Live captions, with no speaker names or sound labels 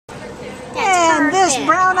This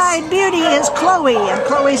brown-eyed beauty is Chloe, and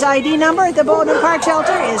Chloe's ID number at the Baldwin Park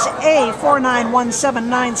Shelter is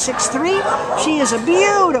A4917963. She is a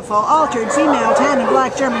beautiful altered female tan and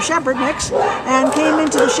black German Shepherd mix and came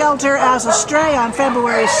into the shelter as a stray on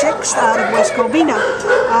February 6th out of West Covina.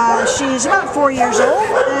 She's about 4 years old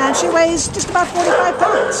and she weighs just about 45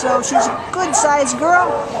 pounds, so she's a good-sized girl.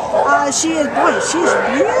 She's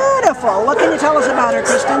beautiful. What can you tell us about her,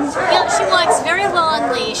 Kristen? Well, she walks very well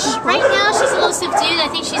on leash. Right now she's a little subdued. I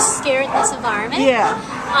think she's scared in this environment. Yeah.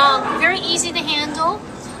 Very easy to handle.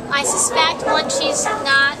 I suspect once she's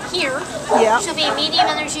not here, she'll be a medium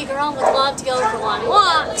energy girl and would love to go for long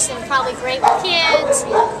walks and probably great with kids.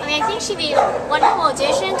 I mean, I think she'd be a wonderful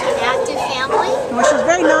addition to an active family. Well, she's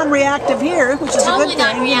very non-reactive here, which is totally a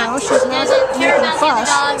good thing. You know, she's not doesn't care making a about the fuss.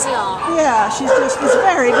 other dogs at all. Yeah, it's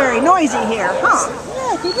very, very noisy here. Huh.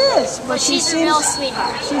 Yeah, it is. But she's a real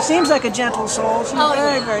sweetheart. She seems like a gentle soul. She's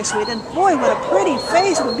very, very sweet. And boy, what a pretty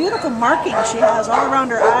face. What beautiful markings she has all around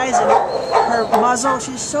her eyes and her muzzle.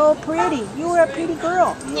 She's so pretty. You were a pretty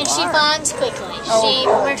girl. And she bonds quickly. We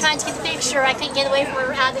were trying to get the picture. I couldn't get away from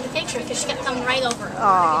her out of the picture because she kept coming right over.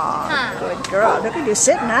 Aw, good girl. Look at you.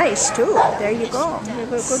 Sit nice, too. There you go. You're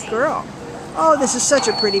a good girl. Oh, this is such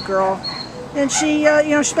a pretty girl. And she,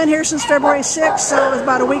 she's been here since February 6th, so it's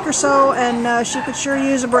about a week or so, and she could sure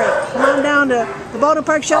use a break. Come on down to the Baldwin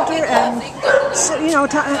Park Shelter, and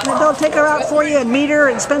they'll take her out for you and meet her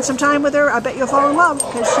and spend some time with her. I bet you'll fall in love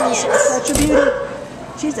because she's such a beauty.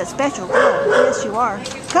 She's a special girl. Yes, you are.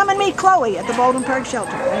 Come and meet Chloe at the Baldwin Park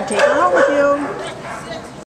Shelter and take her home with you.